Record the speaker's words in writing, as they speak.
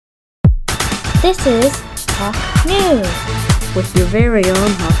This is Hawk News with your very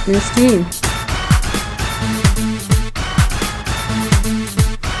own Hawk News team.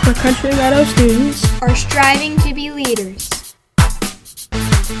 Where Country Meadow students are striving to be leaders.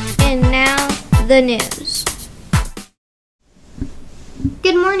 And now, the news.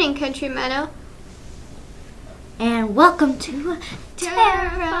 Good morning, Country Meadow. and welcome to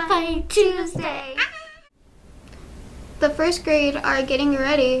Terrifying Tuesday. The first grade are getting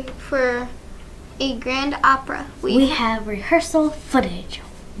ready for a grand opera. We have rehearsal footage.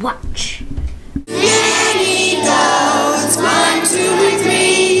 Watch. Nanny goats, 1, 2, and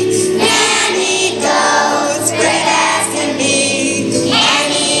 3. Nanny goats, great as can be.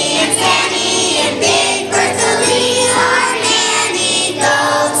 Annie and Fanny and Big Bertha Lee are nanny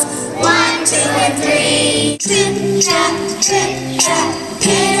goats, 1, 2, and 3. Trip, trap,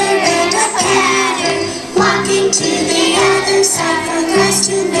 pitter and a patter, walking to the other side for grass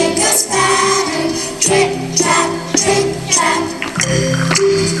to make us fatter. Trip, trap, trip, trap.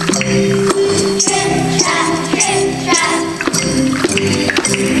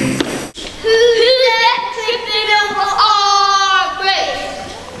 Who's that tripping over our grave?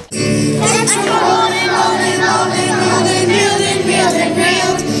 That's rolling, rolling, rolling, rolling, reeled,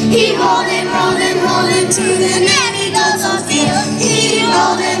 reeled. He rolled and to the nanny goes on field. He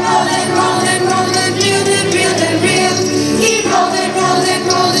rolled and rolling, reeled. He rolled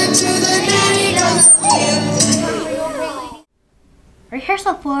and to the nanny goes on field.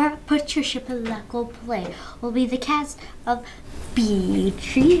 Rehearsal for Put Your Ship in Local Play will be the cast of Bee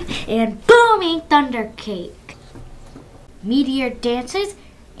Tree and Booming Thunder Cake. Meteor dancers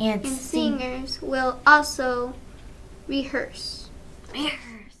and Singers will also rehearse.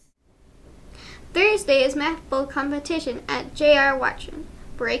 Thursday is math bowl competition at JR Watson.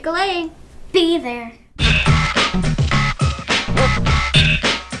 Break a leg. Be there.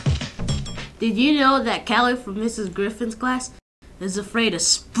 Did you know that Callie from Mrs. Griffin's class is afraid of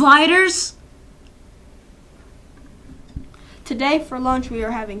spiders? Today for lunch we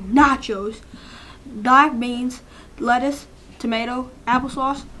are having nachos, black beans, lettuce, tomato,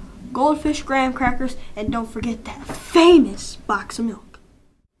 applesauce, goldfish graham crackers, and don't forget that famous box of milk.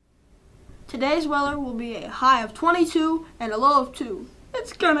 Today's weather will be a high of 22 and a low of 2.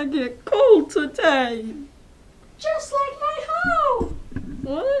 It's gonna get cold today. Just like my home.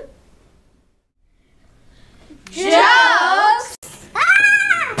 What? Jokes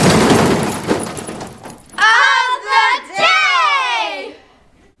of the day!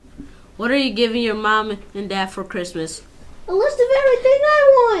 What are you giving your mom and dad for Christmas? A list of everything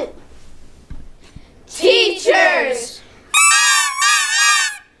I want. Teachers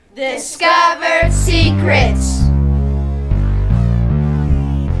discovered secrets.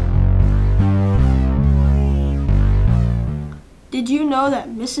 Did you know that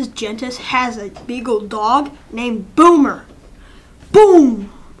Mrs. Gentis has a beagle dog named Boomer? Boom!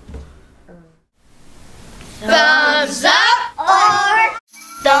 Thumbs up or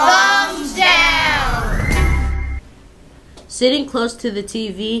thumbs down? Sitting close to the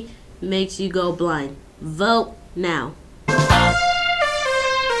TV makes you go blind. Vote now.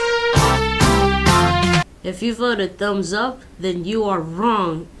 If you voted thumbs up, then you are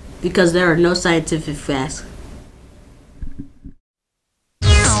wrong because there are no scientific facts.